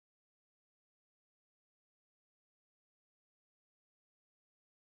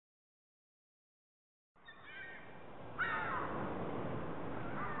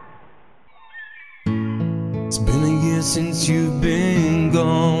It's been a year since you've been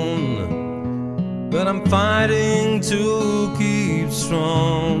gone, but I'm fighting to keep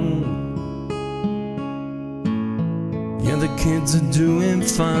strong. Yeah, the kids are doing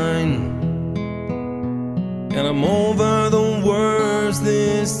fine, and I'm over the worst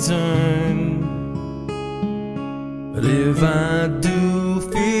this time. But if I do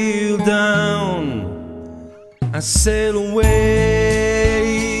feel down, I sail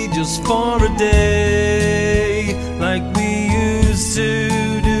away just for a day, like we used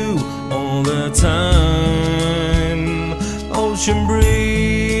to do all the time. Ocean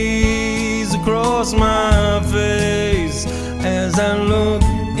breeze across my face as I look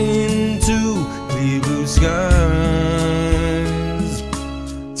into clear blue skies,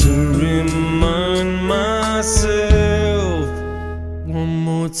 to remind myself one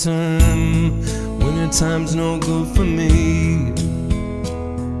more time, winter time's no good for me.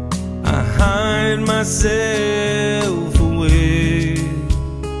 I hide myself away.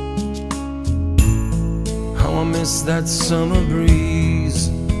 How I miss that summer breeze,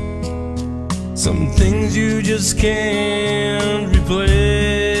 some things you just can't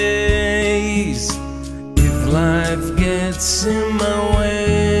replace. If life gets in my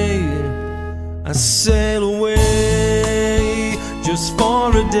way, I sail away just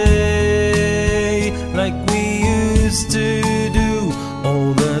for a day, like we used to do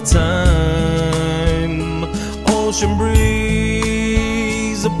all the time. Ocean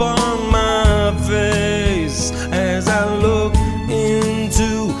breeze upon my face as I look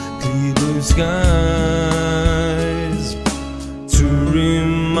into clear blue skies, to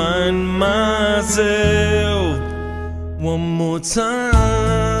remind myself one more time.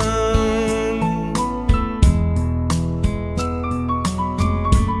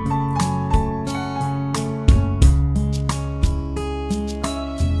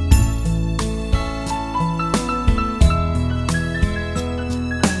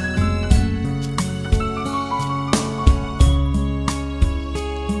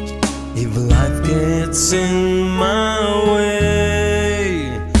 If life gets in my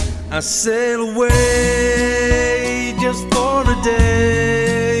way, I sail away just for a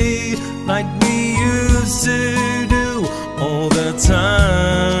day, like we used to do all the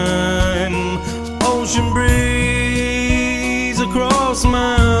time. Ocean breeze across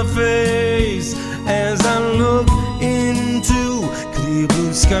my face as I look into clear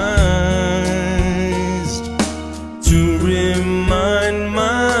blue skies, to remind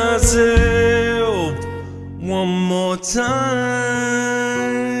myself one more time.